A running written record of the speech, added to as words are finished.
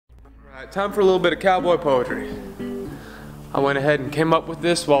Alright, time for a little bit of cowboy poetry. I went ahead and came up with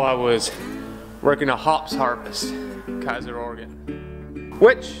this while I was working a hops harvest, Kaiser, Oregon.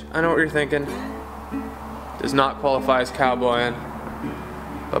 Which, I know what you're thinking, does not qualify as cowboying,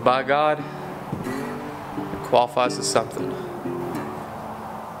 but by God, it qualifies as something.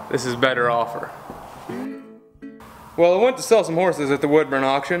 This is better offer. Well, I went to sell some horses at the Woodburn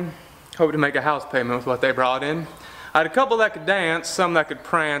auction. Hoped to make a house payment with what they brought in. I had a couple that could dance, some that could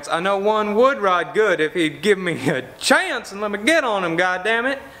prance. I know one would ride good if he'd give me a chance and let me get on him,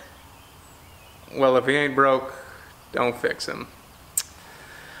 goddammit. Well, if he ain't broke, don't fix him.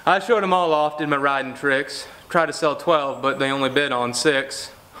 I showed them all off, did my riding tricks. Tried to sell 12, but they only bid on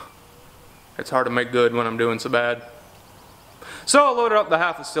 6. It's hard to make good when I'm doing so bad. So I loaded up the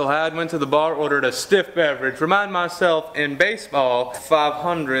half I still had, went to the bar, ordered a stiff beverage. Remind myself, in baseball,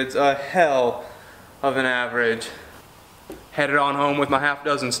 500's a hell of an average. Headed on home with my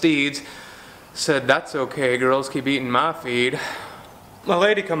half-dozen steeds. Said, that's okay, girls, keep eating my feed. My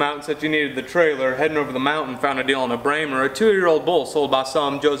lady come out and said she needed the trailer. Heading over the mountain, found a deal on a Bramer, a 2-year-old bull sold by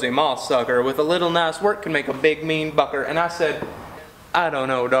some Josie Moss sucker. With a little nice work can make a big mean bucker. And I said, I don't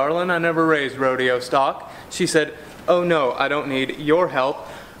know, darling, I never raised rodeo stock. She said, oh no, I don't need your help.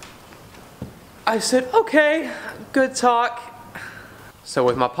 I said, okay, good talk. So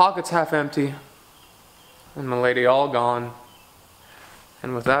with my pockets half empty, and my lady all gone,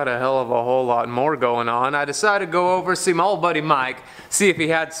 and without a hell of a whole lot more going on, I decided to go over see my old buddy Mike, see if he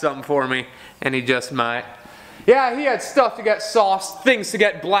had something for me, and he just might. Yeah, he had stuff to get sauced, things to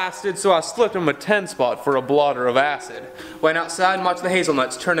get blasted, so I slipped him a 10 spot for a blotter of acid. Went outside and watched the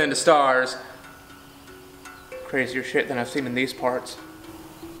hazelnuts turn into stars. Crazier shit than I've seen in these parts.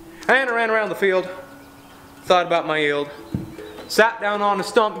 And I ran around the field, thought about my yield, sat down on a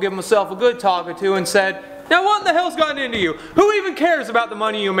stump, gave myself a good talk or two, and said, now what in the hell's gotten into you? Who even cares about the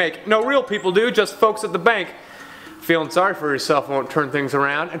money you make? No real people do, just folks at the bank. Feeling sorry for yourself won't turn things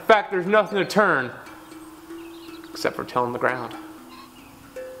around. In fact, there's nothing to turn, except for tilling the ground.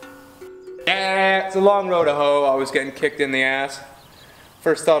 It's a long road to hoe, always getting kicked in the ass.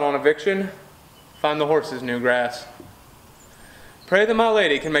 First thought on eviction, find the horses new grass. Pray that my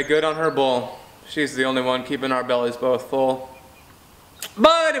lady can make good on her bull. She's the only one keeping our bellies both full.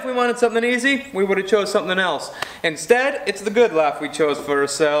 But if we wanted something easy, we would have chose something else. Instead, it's the good life we chose for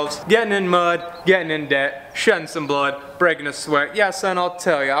ourselves. Getting in mud, getting in debt, shedding some blood, breaking a sweat. Yeah, son, I'll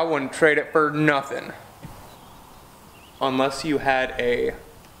tell you, I wouldn't trade it for nothing. Unless you had a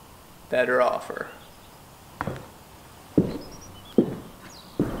better offer.